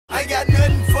got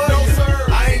nothing for you. Sir.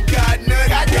 I ain't got nothing.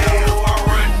 Goddamn, I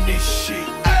run this shit. You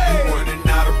running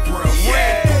out of breath. Yeah.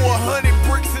 Ran through 100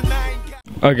 bricks and I ain't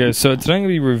got. Okay, so today I'm going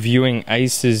to be reviewing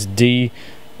Acer's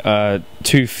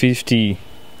D250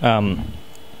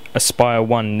 Aspire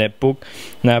 1 netbook.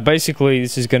 Now basically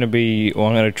this is going to be, or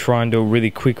I'm going to try and do a really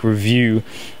quick review.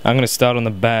 I'm going to start on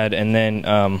the bad and then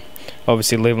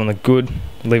obviously leave on the good,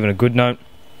 leaving a good note.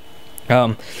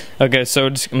 Okay, so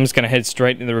I'm just going to head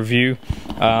straight into the review.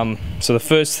 So the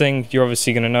first thing you're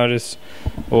obviously going to notice,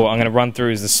 or I'm going to run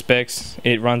through, is the specs.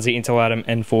 It runs the Intel Atom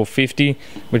N450,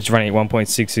 which is running at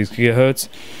 1.66 gigahertz.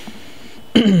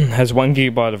 Has 1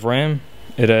 GB of RAM.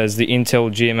 It has the Intel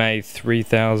GMA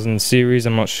 3000 series.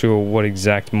 I'm not sure what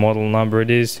exact model number it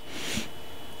is.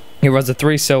 It runs a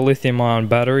 3-cell lithium-ion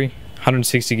battery,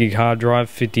 160 gig hard drive,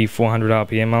 5400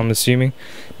 RPM I'm assuming,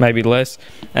 maybe less,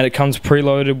 and it comes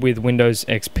preloaded with Windows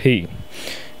XP.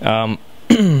 Now,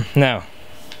 we're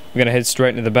going to head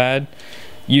straight into the bad.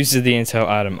 Uses the Intel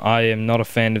Atom. I am not a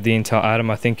fan of the Intel Atom.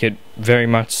 I think it very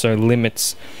much so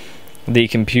limits the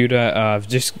computer. I've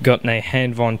just gotten a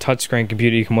hand-on touchscreen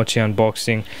computer. You can watch the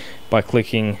unboxing by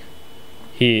clicking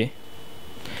here.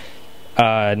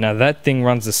 Now that thing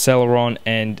runs the Celeron,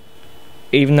 and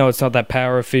even though it's not that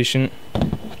power efficient,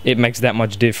 it makes that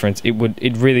much difference. It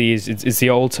really is. It's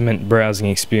the ultimate browsing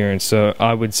experience. So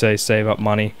I would say save up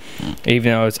money,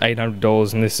 even though it's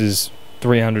 $800 and this is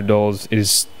 $300. It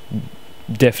is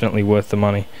definitely worth the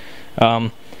money.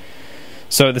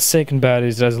 So the second bad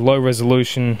is it has a low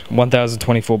resolution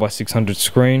 1024 by 600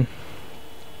 screen.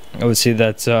 Obviously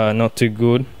that's not too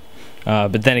good.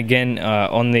 But then again,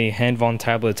 on the hand-on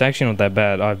tablet, it's actually not that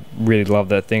bad. I really love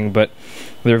that thing, but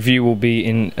the review will be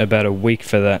in about a week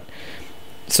for that.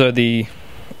 So the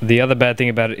other bad thing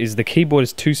about it is the keyboard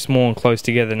is too small and close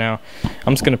together. Now,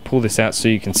 I'm just going to pull this out so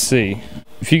you can see.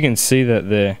 If you can see that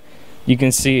there, you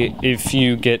can see if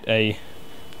you get a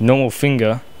normal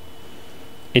finger,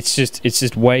 it's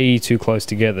just way too close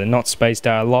together, not spaced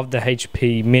out. I love the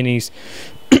HP Minis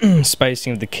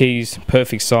spacing of the keys,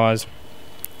 perfect size.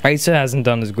 Acer hasn't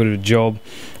done as good a job,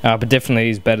 but definitely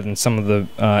is better than some of the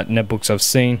netbooks I've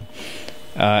seen.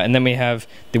 And then we have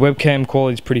the webcam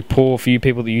quality is pretty poor. For you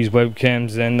people that use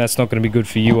webcams, then that's not going to be good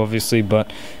for you, obviously, but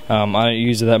I don't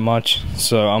use it that much,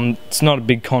 so it's not a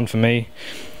big con for me.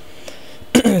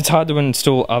 It's hard to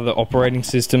install other operating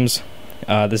systems.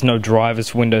 There's no drivers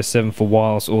for Windows 7 for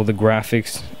wireless or the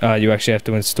graphics. You actually have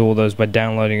to install those by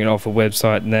downloading it off a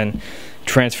website and then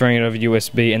transferring it over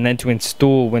USB. And then to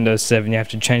install Windows 7, you have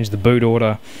to change the boot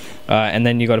order, and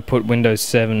then you got to put Windows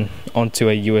 7 onto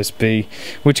a USB,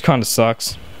 which kind of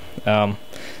sucks. And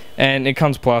it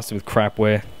comes plastered with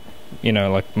crapware, you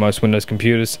know, like most Windows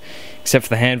computers, except for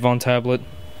the hand-on tablet.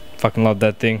 Fucking love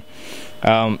that thing.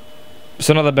 So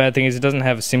another bad thing is it doesn't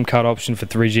have a SIM card option for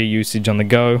 3G usage on the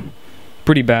go.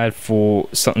 Pretty bad for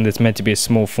something that's meant to be a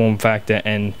small form factor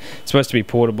and supposed to be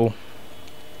portable.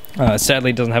 Sadly,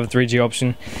 it doesn't have a 3G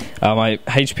option. My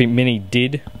HP Mini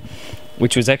did,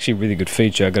 which was actually a really good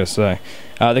feature, I gotta say.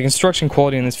 The construction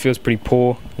quality in this feels pretty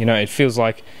poor. You know, it feels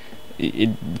like it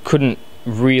couldn't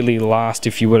really last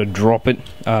if you were to drop it.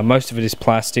 Most of it is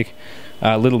plastic.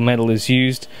 Little metal is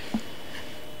used.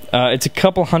 It's a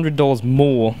couple $100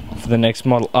 more for the next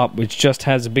model up, which just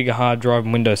has a bigger hard drive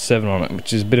and Windows 7 on it,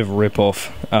 which is a bit of a rip-off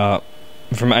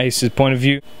from Acer's point of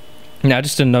view. Now,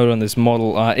 just a note on this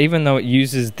model, even though it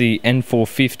uses the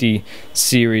N450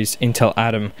 series Intel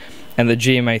Atom and the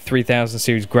GMA 3000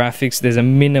 series graphics, there's a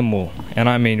minimal, and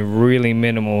I mean really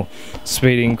minimal,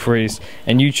 speed increase,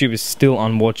 and YouTube is still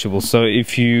unwatchable. So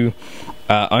if you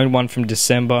own one from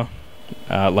December,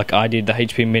 like I did, the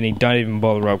HP Mini, don't even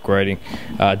bother upgrading.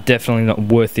 Definitely not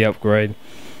worth the upgrade,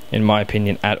 in my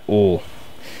opinion, at all.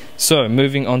 So,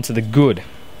 moving on to the good.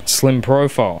 Slim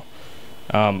profile.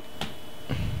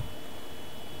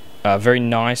 Very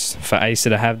nice for Acer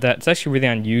to have that. It's actually really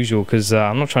unusual because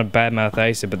I'm not trying to badmouth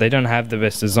Acer, but they don't have the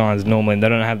best designs normally, and they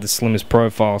don't have the slimmest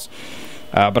profiles.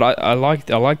 But I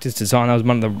liked this design. That was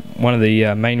one of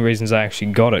the main reasons I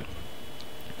actually got it.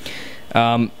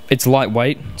 It's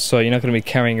lightweight, so you're not going to be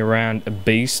carrying around a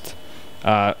beast.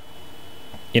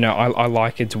 You know, I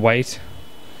like its weight.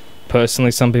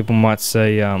 Personally, some people might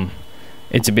say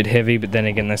it's a bit heavy, but then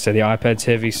again they say the iPad's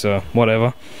heavy, so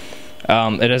whatever.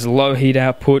 It has a low heat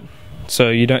output, so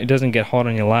it doesn't get hot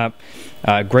on your lap.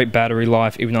 Great battery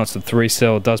life, even though it's a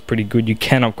 3-cell, it does pretty good. You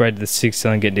can upgrade to the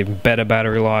 6-cell and get even better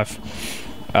battery life.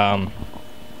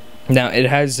 Now, it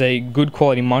has a good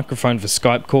quality microphone for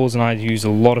Skype calls, and I use a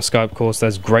lot of Skype calls, so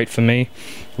that's great for me.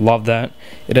 Love that.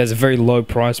 It has a very low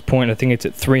price point. I think it's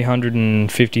at $350,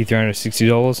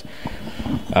 $360.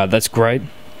 That's great.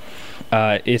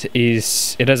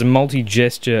 it has a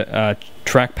multi-gesture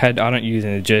trackpad. I don't use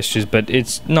any gestures, but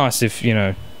it's nice if you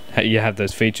know you have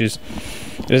those features.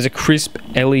 It has a crisp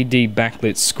LED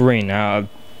backlit screen.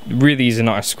 Really is a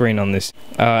nice screen on this.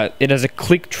 It has a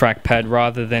click trackpad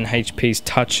rather than HP's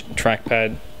touch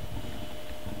trackpad.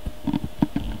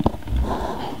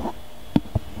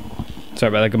 Sorry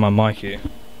about that, I got my mic here.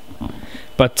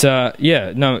 But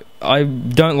yeah, no, I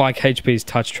don't like HP's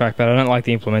touch trackpad. I don't like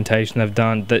the implementation they've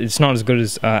done. It's not as good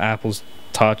as Apple's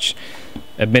touch,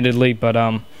 admittedly. But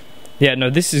yeah,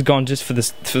 no, this is gone just for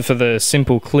the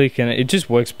simple click, and it just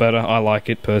works better. I like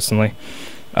it personally.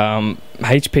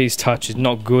 HP's touch is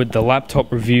not good. The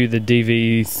laptop review, the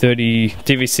DV6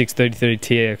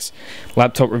 3030TX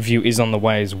laptop review is on the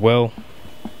way as well,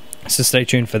 so stay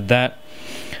tuned for that.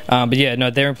 But yeah, no,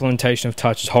 their implementation of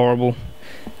touch is horrible.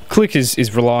 Click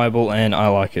is reliable, and I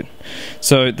like it.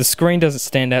 So the screen doesn't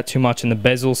stand out too much in the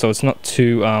bezel, so it's not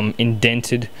too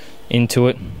indented into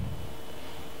it.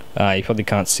 You probably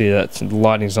can't see that, the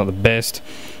lighting's not the best,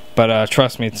 but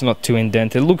trust me, it's not too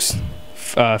indented. It looks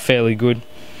fairly good.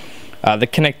 The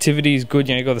connectivity is good.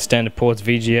 You know, you got the standard ports,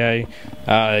 VGA,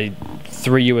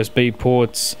 3 USB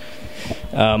ports,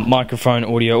 microphone,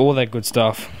 audio, all that good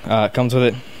stuff comes with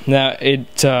it. Now,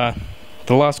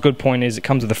 the last good point is it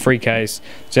comes with a free case,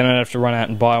 so you don't have to run out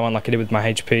and buy one like I did with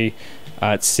my HP.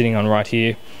 It's sitting on right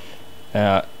here.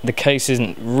 The case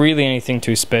isn't really anything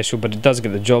too special, but it does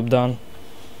get the job done.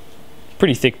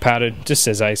 Pretty thick padded, just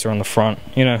says Acer on the front,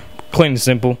 you know, clean and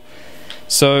simple.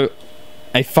 So,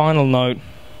 a final note,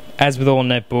 as with all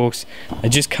netbooks, I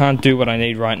just can't do what I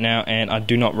need right now, and I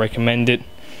do not recommend it.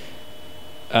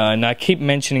 Now, I keep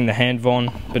mentioning the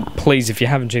Handvon, but please, if you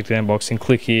haven't checked the unboxing,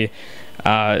 click here.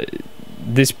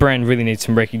 This brand really needs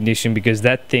some recognition, because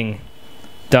that thing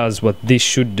does what this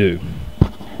should do.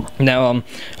 Now, I'm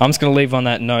just going to leave on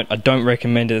that note. I don't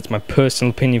recommend it. It's my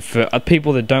personal opinion. For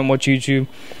people that don't watch YouTube,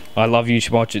 I love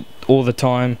YouTube, watch it all the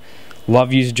time,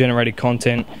 love user-generated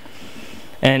content,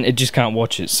 and it just can't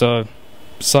watch it. So,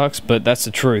 sucks, but that's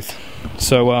the truth.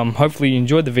 So, hopefully you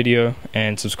enjoyed the video,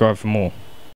 and subscribe for more.